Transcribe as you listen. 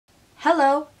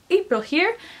Hello, April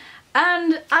here,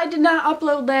 and I did not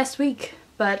upload last week,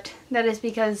 but that is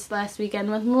because last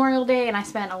weekend was Memorial Day and I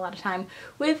spent a lot of time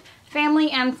with family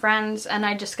and friends, and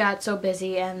I just got so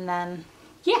busy, and then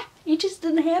yeah, it just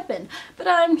didn't happen. But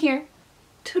I'm here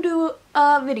to do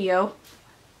a video.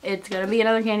 It's gonna be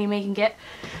another candy making kit.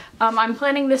 I'm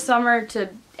planning this summer to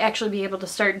actually be able to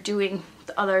start doing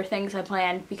the other things I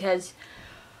planned because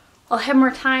I'll have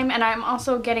more time, and I'm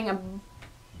also getting a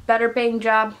better paying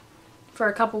job for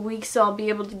a couple weeks, so I'll be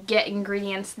able to get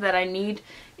ingredients that I need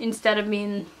instead of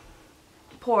being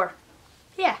poor.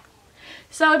 Yeah.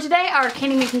 So today our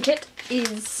candy making kit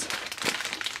is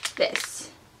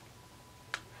this.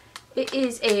 It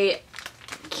is a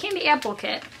candy apple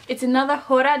kit. It's another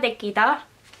Horadekita,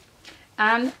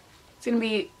 and it's gonna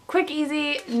be quick,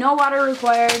 easy, no water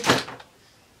required.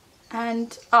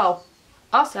 And oh,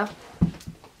 also,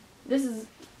 this is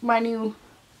my new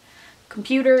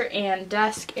computer and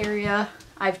desk area.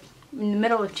 I'm in the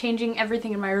middle of changing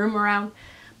everything in my room around,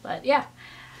 but yeah,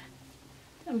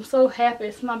 I'm so happy.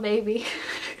 It's my baby.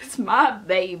 It's my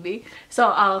baby. So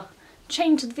I'll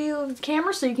change the view of the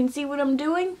camera so you can see what I'm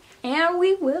doing, and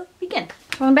we will begin.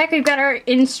 On the back we've got our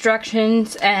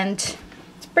instructions, and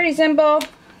it's pretty simple.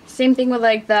 Same thing with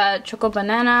like the choco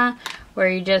banana, where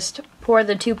you just pour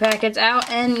the 2 packets out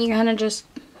and you kind of just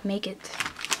make it.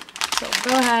 So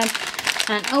go ahead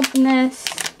and open this.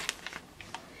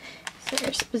 Is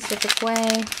there a specific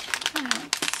way? I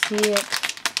don't see it.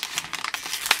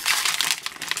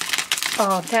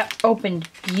 Oh, that opened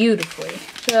beautifully.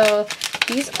 So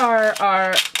these are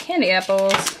our candy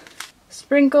apples,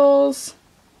 sprinkles,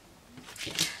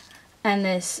 and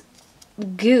this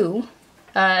goo,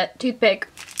 toothpick.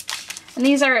 And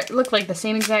these look like the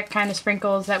same exact kind of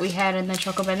sprinkles that we had in the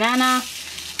choco banana,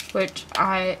 which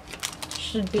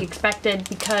should be expected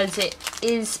because it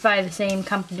is by the same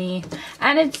company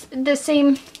and it's the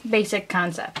same basic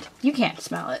concept. You can't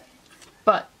smell it,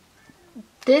 but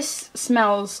this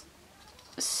smells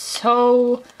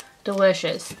so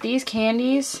delicious. These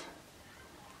candies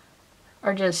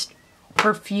are just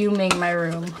perfuming my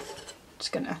room.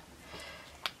 Just gonna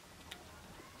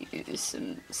use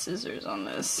some scissors on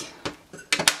this.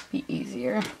 Be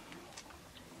easier.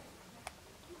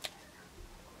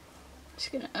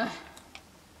 Just gonna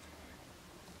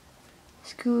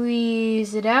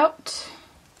squeeze it out,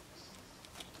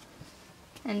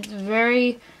 and it's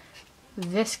very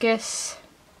viscous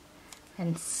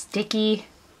and sticky.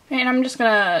 And I'm just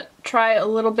gonna try a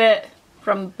little bit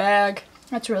from the bag.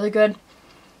 That's really good.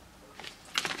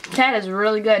 That is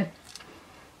really good.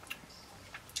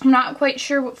 I'm not quite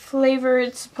sure what flavor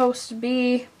it's supposed to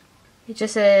be. It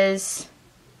just says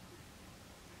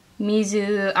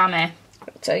mizu ame.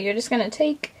 So you're just gonna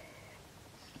take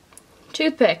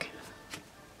toothpick,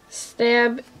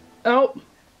 stab. Oh,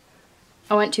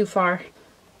 I went too far.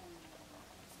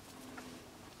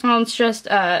 Oh, it's just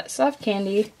soft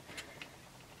candy,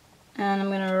 and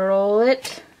I'm gonna roll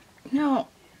it. No,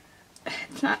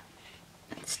 it's not.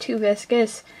 It's too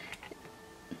viscous.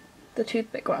 The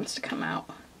toothpick wants to come out.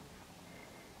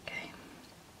 Okay,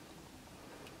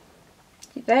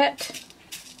 do that,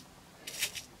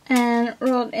 and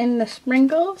roll it in the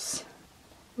sprinkles.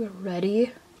 We're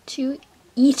ready to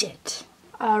eat it.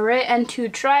 Alright, and to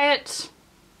try it,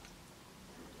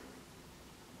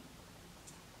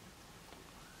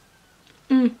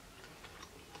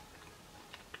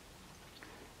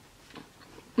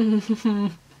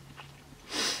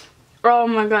 oh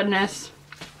my goodness.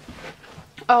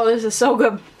 Oh, this is so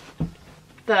good.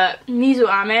 The mizu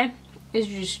ame is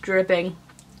just dripping.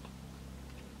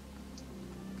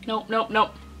 Nope, nope,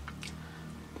 nope.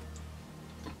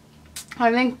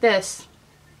 I think this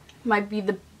might be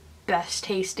the best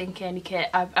tasting candy kit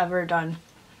I've ever done.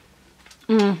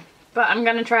 But I'm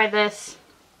gonna try this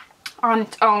on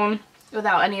its own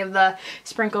without any of the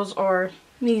sprinkles or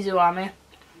mizu ame.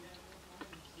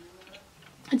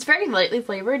 It's very lightly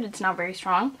flavored. It's not very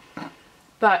strong,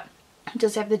 but it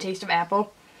does have the taste of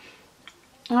apple.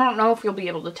 I don't know if you'll be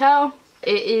able to tell.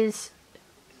 It is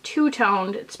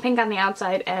two-toned. It's pink on the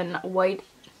outside and white,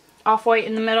 off-white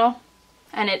in the middle,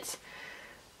 and it's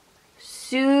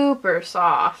super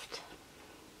soft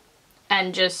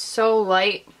and just so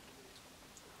light.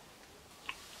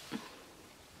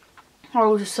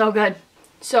 Oh, it was so good.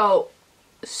 So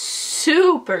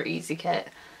super easy kit.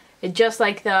 It's just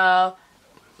like the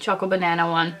choco banana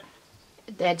one.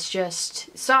 That's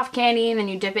just soft candy, and then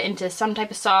you dip it into some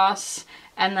type of sauce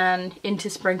and then into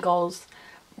sprinkles.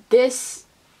 This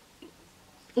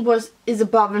is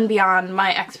above and beyond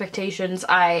my expectations.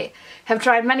 I have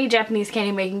tried many Japanese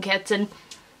candy making kits, and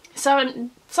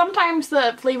some sometimes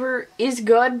the flavor is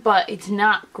good, but it's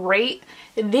not great.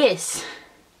 This,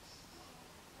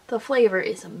 the flavor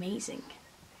is amazing.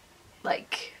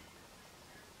 Like,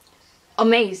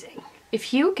 amazing.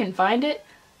 If you can find it,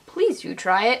 please do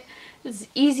try it. It's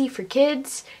easy for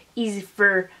kids, easy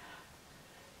for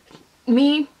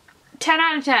me. 10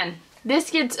 out of 10.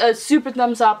 This gets a super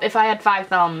thumbs up. If I had 5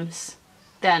 thumbs,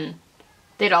 then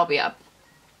they'd all be up.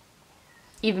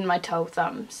 Even my toe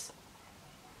thumbs.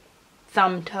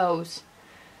 Thumb toes.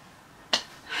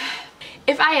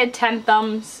 If I had 10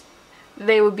 thumbs,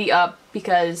 they would be up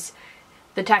because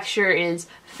the texture is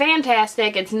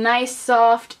fantastic. It's nice,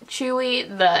 soft, chewy.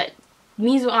 The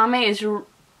miso ame is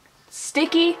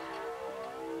sticky.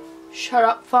 Shut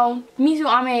up, phone. Miso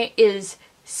ame is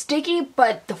sticky,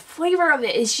 but the flavor of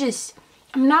it is just,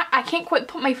 I can't quite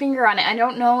put my finger on it. I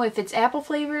don't know if it's apple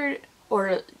flavored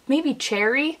or maybe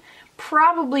cherry.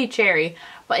 Probably cherry,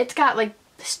 but it's got like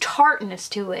this tartness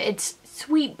to it. It's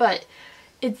sweet, but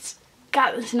it's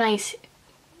got this nice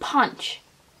punch.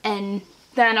 And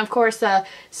then of course the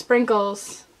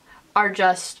sprinkles are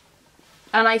just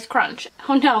a nice crunch.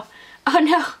 Oh no, oh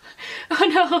no, oh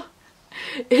no.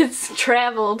 It's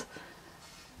traveled.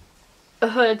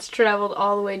 Oh, it's traveled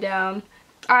all the way down.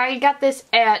 I got this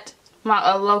at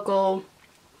a local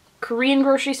Korean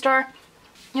grocery store.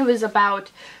 It was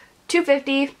about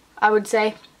 $2.50, I would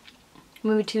say.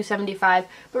 Maybe $2.75,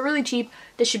 but really cheap.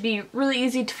 This should be really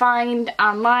easy to find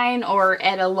online or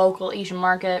at a local Asian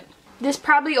market. This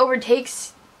probably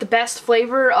overtakes the best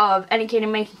flavor of any candy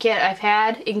making kit I've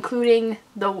had, including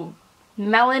the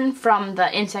melon from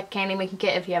the insect candy making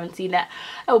kit. If you haven't seen that,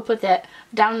 I will put that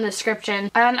down in the description.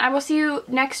 And I will see you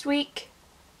next week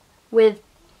with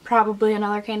probably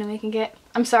another candy making kit.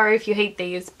 I'm sorry if you hate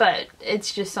these, but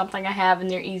it's just something I have and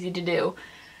they're easy to do.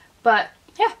 But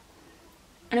yeah.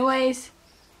 Anyways,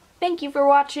 thank you for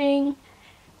watching.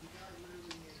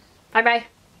 Bye bye.